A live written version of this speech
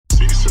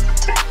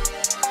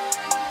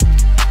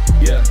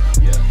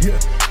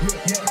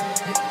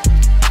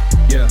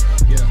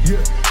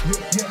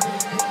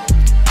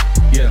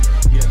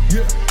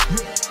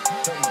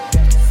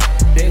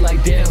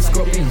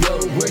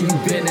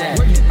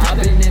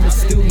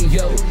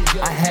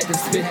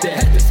spit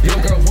that. Your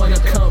girl wanna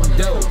come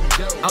dope,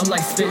 I'm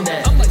like spin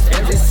that.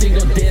 Every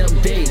single damn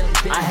day,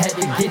 I had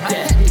to get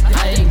that.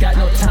 I ain't got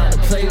no time to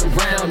play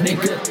around,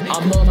 nigga.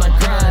 I'm on my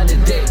grind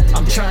today.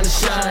 I'm trying to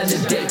shine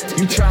today.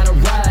 You trying to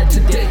ride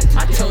today.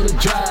 I told her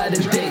drive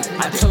today.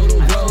 I told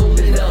her roll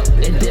it up,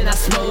 and then I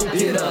smoke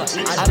it up.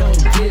 I don't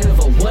give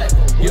a what.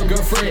 Your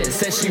girlfriend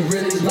said she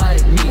really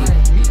like me.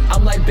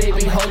 I'm like,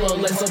 baby, hold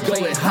on, let's go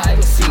and hide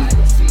and seek.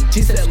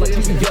 She said, look,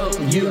 yo,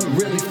 you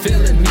really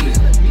feeling me.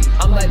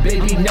 I'm like,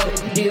 baby, no,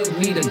 give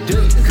me the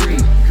degree.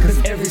 Cause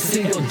every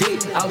single day,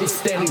 I was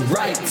steady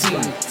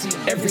writing.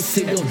 Every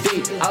single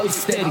day, I was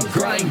steady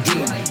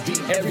grinding.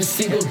 Every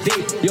single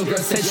day, your girl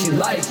said she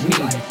liked me.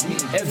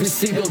 Every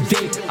single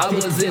day, I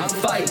was in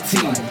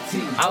fighting.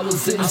 I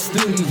was in the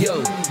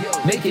studio,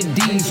 making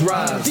these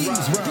rhymes.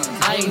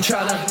 I ain't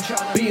tryna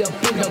be up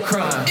in no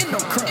crime.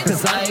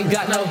 Cause I ain't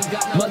got no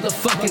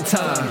motherfucking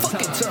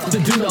time to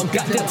do no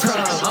goddamn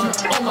time. I'm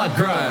on my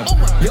grind.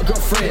 Your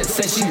girlfriend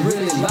said she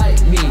really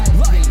liked me.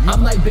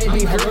 I'm like,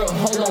 baby girl,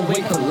 hold on,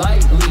 wait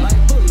politely.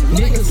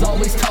 Niggas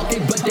always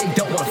talking, but they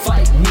don't wanna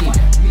fight me.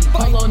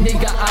 Hold on,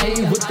 nigga, I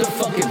ain't with the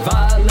fucking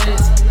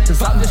violence.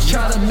 Cause I'm just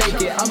trying to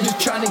make it, I'm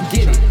just trying to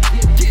get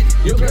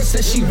it. Your girl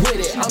said she with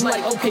it, I'm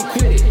like, okay,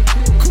 quit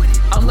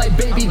it. I'm like,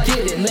 baby,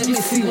 get it, let me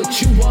see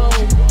what you want.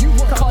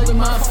 Calling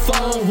my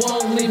phone,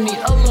 won't leave me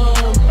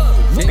alone.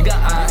 Nigga,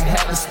 I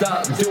had to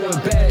stop doing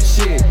bad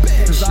shit.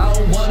 Cause I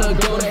don't wanna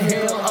go to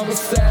hell, I'm a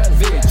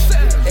savage.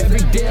 Every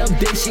damn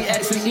day she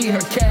asks me eat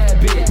her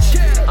cabbage.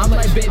 I'm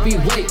like, baby,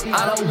 wait,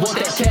 I don't want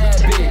that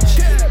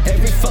cabbage.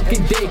 Every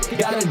fucking day,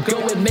 gotta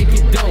go and make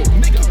it dope.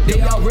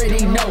 They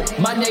already know,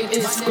 my name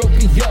is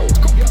Scorpio.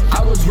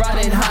 I was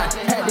riding high,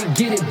 had to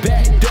get it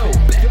back dope.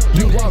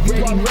 You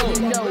already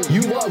know,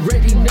 you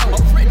already know.